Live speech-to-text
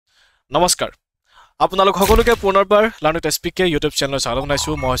নমস্কাৰ আপোনালোক সকলোকে পুনৰবাৰ লাৰ্ণিং SPK ইউটিউব চেনেলৰ স্বাগতম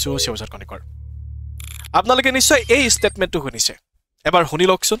জনাইছো মই শিৱজত কণিকৰ আপোনালোকে নিশ্চয় এই ষ্টেটমেন্টটো শুনিছে এবাৰ শুনি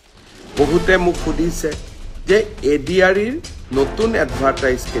লওকচোন বহুতে মোক সুধিছে যে ADRE নতুন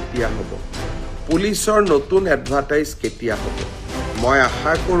এডভাৰটাইজ কেতিয়া হ'ব পুলিচৰ নতুন এডভাৰটাইজ কেতিয়া হ'ব মই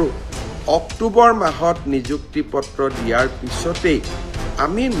আশা কৰো অক্টোবৰ মাহত নিযুক্তি পত্ৰ দিয়াৰ পিছতেই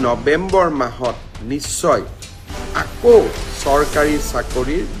আমি নৱেম্বৰ মাহত নিশ্চয় আকৌ সৰকাৰি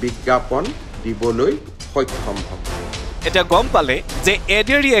চাকৰিৰ বিজ্ঞাপন দিবলৈ সক্ষম হ'ব এটা গম পালে যে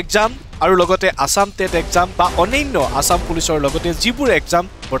ADRE এক্সাম আৰু লগতে আসাম টেট এক্সাম বা অন্যান্য আসাম পুলিচৰ লগতে যিবোৰ এক্সাম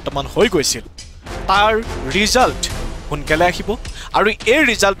বৰ্তমান হৈ গৈছিল তাৰ ৰিজাল্ট সোনকালে আহিব আৰু এই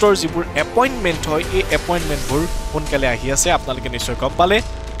ৰিজাল্টৰ যিবোৰ এপইণ্টমেণ্ট হয় এই এপইণ্টমেণ্টবোৰ সোনকালে আহি আছে আপোনালোকে নিশ্চয় গম পালে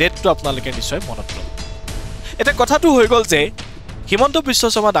ডেটটো আপোনালোকে নিশ্চয় মনত ৰাখিব এটা কথাটো হৈ গ'ল যে হিমন্ত বিশ্ব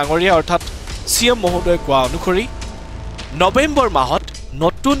শৰ্মা ডাঙৰীয়া অৰ্থাৎ CM মহোদয় কোৱা অনুসৰি নৱেম্বৰ মাহত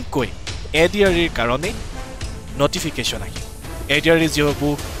নতুনকৈ ADREৰ কাৰণে নটিফিকেশ্যন আহিব ADRE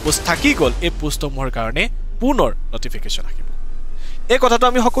যিবোৰ পোষ্ট থাকি গ'ল এই পোষ্টসমূহৰ কাৰণে পুনৰ নটিফিকেশ্যন আহিব এই কথাটো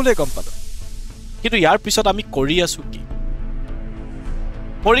আমি সকলোৱে গম পালোঁ কিন্তু ইয়াৰ পিছত আমি কৰি আছোঁ কি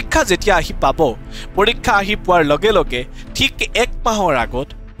পৰীক্ষা যেতিয়া আহি পাব পৰীক্ষা আহি পোৱাৰ লগে লগে ঠিক এক মাহৰ আগত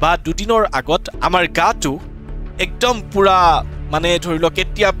বা দুদিনৰ আগত আমাৰ গাটো একদম পুৰা মানে ধৰি লওক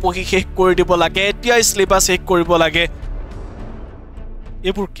কেতিয়া পঢ়ি শেষ কৰি দিব লাগে এতিয়াই সিলেবাস শেষ কৰিব লাগে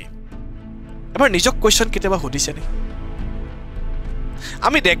এইবোৰ কি এবাৰ নিজক কোৱেশ্চন কেতিয়াবা সুধিছেনে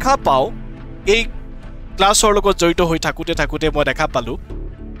আমি দেখা পাওঁ এই ক্লাছৰ লগত জড়িত হৈ থাকোঁতে মই দেখা পালোঁ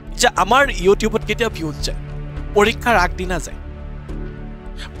যে আমাৰ ইউটিউবত কেতিয়া ভিউজ যায় পৰীক্ষাৰ আগদিনা যায়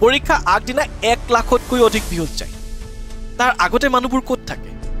পৰীক্ষা আগদিনা 1 লাখতকৈ অধিক ভিউজ যায় তাৰ আগতে মানুহবোৰ ক'ত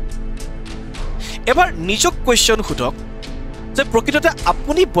থাকে এবাৰ নিজক কোৱেশ্চন সুধক যে প্ৰকৃততে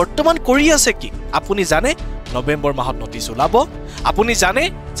আপুনি বৰ্তমান কৰি আছে কি আপুনি জানে নৱেম্বৰ মাহত নটিচ ওলাব আপুনি জানে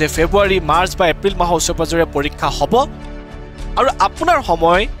যে ফেব্ৰুৱাৰী মাৰ্চ বা এপ্ৰিল মাহৰ ওচৰে-পাজৰে পৰীক্ষা হ'ব আৰু আপোনাৰ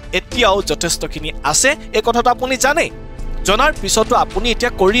সময় এতিয়াও যথেষ্টখিনি আছে এই কথাটো আপুনি জানে জনাৰ পিছতো আপুনি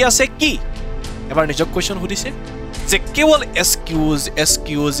এতিয়া কৰি আছে কি এবাৰ নিজক কোৱেশ্চন সুধিছে যে কেৱল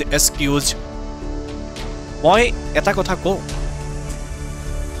এক্সকিউজ মই এটা কথা কওঁ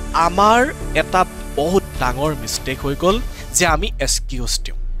আমাৰ এটা বহুত ডাঙৰ মিষ্টেক হৈ গ'ল যে আমি এক্সকিউজ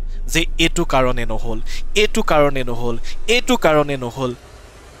দিওঁ যে এইটো কাৰণে নহ'ল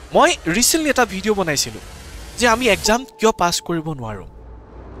মই ৰিসেন্টলি এটা ভিডিঅ' বনাইছিলোঁ যে আমি এক্সাম কিয় পাছ কৰিব নোৱাৰোঁ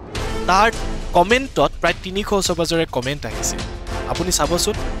তাৰ কমেণ্টত প্ৰায় 300 ওচৰ-পাজৰে কমেণ্ট আহিছে আপুনি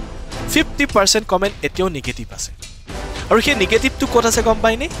চাবচোন 50% কমেণ্ট এতিয়াও নিগেটিভ আছে আৰু সেই নিগেটিভটো ক'ত আছে গম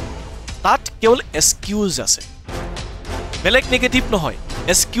পায়নে তাত কেৱল এক্সকিউজ আছে বেলেগ নিগেটিভ নহয়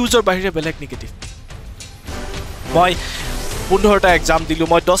এক্সকিউজৰ বাহিৰে বেলেগ নিগেটিভ মই 15টা এক্সাম দিলোঁ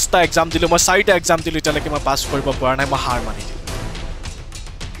মই 10টা এক্সাম দিলোঁ মই 4টা এক্সাম দিলোঁ এতিয়ালৈকে মই পাছ কৰিব পৰা নাই মই হাৰ মানি দিলোঁ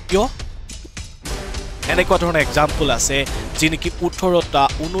কিয় এনেকুৱা ধৰণৰ এক্সাম্পল আছে যি নেকি 18টা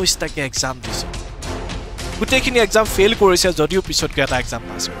 19টাকে এক্সাম দিছে গোটেইখিনি এক্সাম ফেইল কৰিছে যদিও পিছতকৈ এটা এক্সাম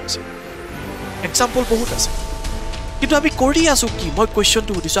পাছ কৰিছে এক্সাম্পল বহুত আছে কিন্তু আমি কৰি আছোঁ কি মই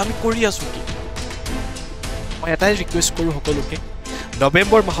কুৱেশ্যনটো সুধিছোঁ আমি কৰি আছোঁ কি মই এটাই ৰিকুৱেষ্ট কৰোঁ সকলোকে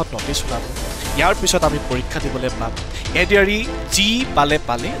নৱেম্বৰ মাহত নটিচ ওলাব ইয়াৰ পিছত আমি পৰীক্ষা দিবলৈ পাম ADRE যি পালে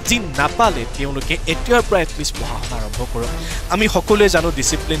যি নাপালে তেওঁলোকে এতিয়াৰ পৰা এটলিষ্ট পঢ়া শুনা আৰম্ভ কৰক আমি সকলোৱে জানো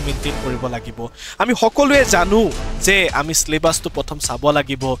ডিচিপ্লিন মেইনটেইন কৰিব লাগিব আমি সকলোৱে জানো যে আমি সিলেবাসটো প্ৰথম চাব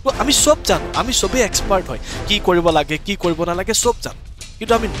লাগিব আমি সব জানো আমি সবেই এক্সপাৰ্ট হয় কি কৰিব লাগে কি কৰিব নালাগে সব জানো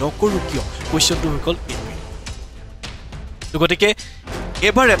কিন্তু আমি নকৰোঁ কিয় কুৱেশ্যনটো হৈ গ'ল এইটো গতিকে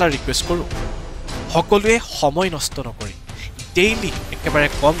এবাৰ এটা ৰিকুৱেষ্ট কৰোঁ সকলোৱে সময় নষ্ট নকৰি ডেইলি একেবাৰে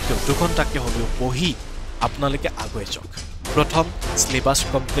কমকৈ 2 ঘণ্টাকৈ হ'লেও পঢ়ি আপোনালোকে আগুৱাই যাওক প্ৰথম সিলেবাস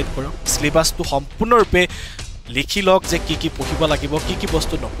কমপ্লিট কৰক সিলেবাসটো সম্পূৰ্ণৰূপে লিখি লওক যে কি পঢ়িব লাগিব কি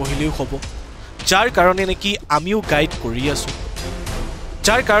বস্তু নপঢ়িলেও হ'ব যাৰ কাৰণে নেকি আমিও গাইড কৰি আছোঁ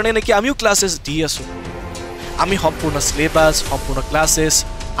যাৰ কাৰণে নেকি আমিও ক্লাছেছ দি আছোঁ আমি সম্পূৰ্ণ সিলেবাস সম্পূৰ্ণ ক্লাছেছ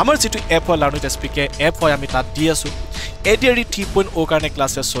আমাৰ যিটো এপ হয় লাৰ্ণিং SPK এপ হয় আমি তাত দি আছোঁ ADRE 3.0 কাৰণে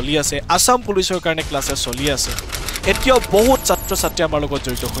ক্লাছেছ চলি আছে আসাম পুলিচৰ কাৰণে ক্লাছেছ চলি আছে এতিয়াও বহুত ছাত্ৰ ছাত্ৰী আমাৰ লগত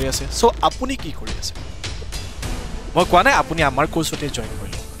জড়িত হৈ আছে সো আপুনি কি কৰি আছে মই কোৱা নাই আপুনি আমাৰ কোৰ্সতে জয়েন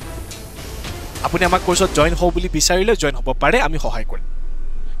কৰি লওক আপুনি আমাৰ কোৰ্সত জয়েন হ'ব বুলি বিচাৰিলে জয়েন হ'ব পাৰে আমি সহায় কৰিম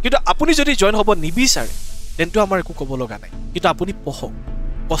কিন্তু আপুনি যদি জয়েন হ'ব নিবিচাৰে তেন্তে আমাৰ একো ক'ব লগা নাই কিন্তু আপুনি পঢ়ক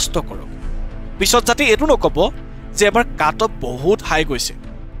কষ্ট কৰক পিছত যাতে এইটো নক'ব যে এবাৰ কাট অফ বহুত হাই গৈছে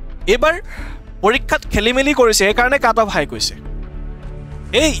এবাৰ পৰীক্ষাত খেলিমেলি কৰিছে এইকাৰণে কাট অফ হাই গৈছে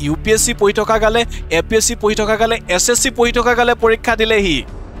এই UPSC পঢ়ি থকা গালে APSC পঢ়ি থকা গালে SSC পঢ়ি থকা গালে পৰীক্ষা দিলেহি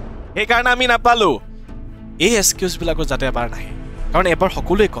এইকাৰণে আমি নাপালোঁ এই এক্সকিউজবিলাকৰ যাতে এবাৰ নাহে কাৰণ এবাৰ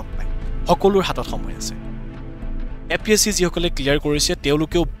সকলোৱে কম পায় সকলোৰ হাতত সময় আছে APSC যিসকলে ক্লিয়াৰ কৰিছে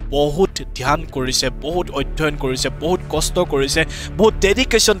তেওঁলোকেও বহুত ধ্যান কৰিছে বহুত অধ্যয়ন কৰিছে বহুত কষ্ট কৰিছে বহুত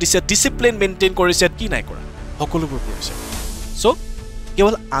ডেডিকেশ্যন দিছে ডিসিপ্লিন মেইনটেইন কৰিছে কি নাই কৰা সকলোবোৰ কৰিছে সো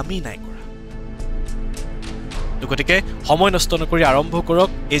কেৱল আমি নাই কৰা গতিকে সময় নষ্ট নকৰি আৰম্ভ কৰক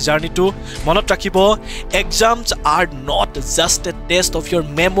এই জাৰ্নিটো মনত ৰাখিব exams are not just A taste of your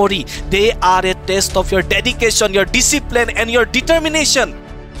memory De R A taste of your dedication your discipline and your determination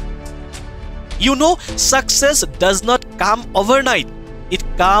You know, success does not come overnight. It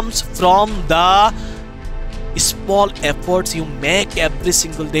comes from the small efforts you make every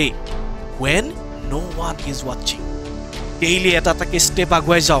single day when no one is watching. Daily eta step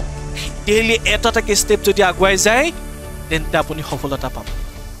aguai jao. Daily eta step jodi aguai jai, tente apuni সফলতা পাব।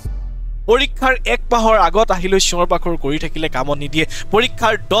 পৰীক্ষাৰ এক মাহৰ আগত আহিলৈ চিঞৰ বাখৰ কৰি থাকিলে কামত নিদিয়ে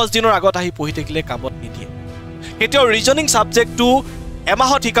পৰীক্ষাৰ 10 দিনৰ আগত আহি পঢ়ি থাকিলে কামত নিদিয়ে কেতিয়াও ৰিজনিং সাবজেক্টটো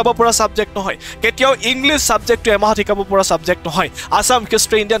এমাহত শিকাব পৰা সাবজেক্ট নহয় কেতিয়াও ইংলিশ সাবজেক্টটো এমাহত শিকাব পৰা সাবজেক্ট নহয় আসাম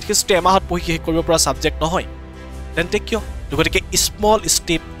হিষ্ট্ৰী ইণ্ডিয়ান হিষ্ট্ৰী এমাহত পঢ়ি শেষ কৰিব পৰা সাবজেক্ট নহয় তেন্তে কিয় গতিকে small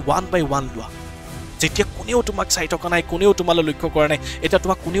step one buy one লোৱা যেতিয়া কোনেও তোমাক চাই থকা নাই কোনেও তোমালৈ লক্ষ্য কৰা নাই এটা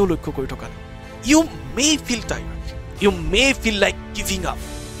তোমাক কোনেও লক্ষ্য কৰি থকা নাই you may feel tired you may feel like giving up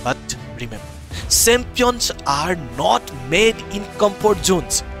but remember champions are not made in comfort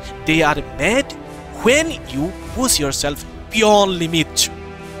zones they are made when you push yourself beyond limit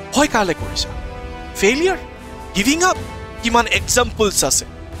hoy kale korisa failure giving up kiman examples ase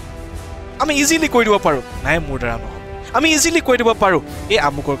ami easily koi dibo paru nai mur dara no ami easily koi dibo paru e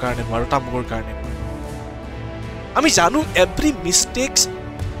amukor karone noaru tamukor karone ami janu every mistakes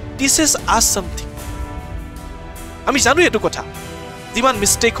teaches us something ami janu etu kotha jiman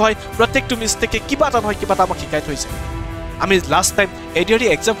mistake hoy protektu mistake kiba ta hoy kiba ta amok hikai thoise ami last time ADRE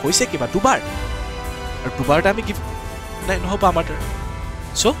exam hoise kiba dubar ar dubar ta ami নাই নহব আমাৰ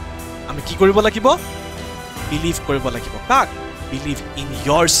so আমি কি কৰিব লাগিব believe কৰিব লাগিব কাক believe in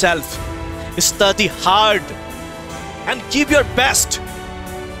yourself study hard and give your best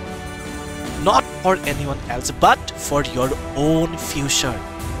not for anyone else but for your own future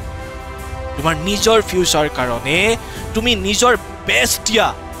তোমাৰ নিজৰ ফিউচাৰ কাৰণে তুমি নিজৰ বেষ্ট দিয়া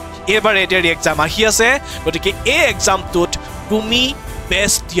এবাৰ এডাৰি এক্সাম আহি আছে গতিকে এই এক্সামটোত তুমি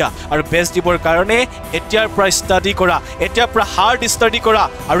বেষ্ট দিয়া আৰু বেষ্ট দিবৰ কাৰণে এতিয়াৰ পৰা ষ্টাডি কৰা এতিয়াৰ পৰা হাৰ্ড ষ্টাডি কৰা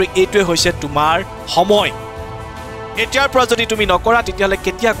আৰু এইটোৱে হৈছে তোমাৰ সময় এতিয়াৰ পৰা যদি তুমি নকৰা তেতিয়ালে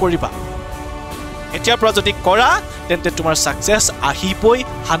কেতিয়া কৰিবা এতিয়াৰ পৰা যদি কৰা তেন্তে তোমাৰ সাকসেস আহিবই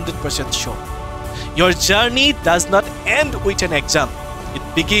 100% sure your journey does not end with an exam it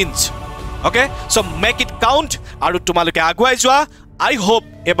begins okay so make it count আৰু তোমালোকে আগুৱাই যোৱা I hope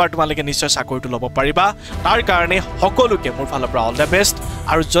এবাৰ তোমালোকে নিশ্চয় চাকৰিটো ল'ব পাৰিবা তাৰ কাৰণে সকলোকে মোৰ ফালৰ পৰা অল দ্য বেষ্ট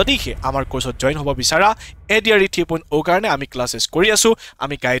আৰু যদি হে আমাৰ কোৰ্সত জয়েন হ'ব বিচাৰা ADRE 3.0 কাৰণে আমি ক্লাसेस কৰি আছো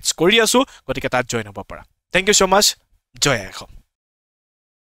আমি গাইডছ কৰি আছো গতিকে তাত জয়েন হ'ব পাৰা থ্যাংক ইউ সো মাচ জয় আইখম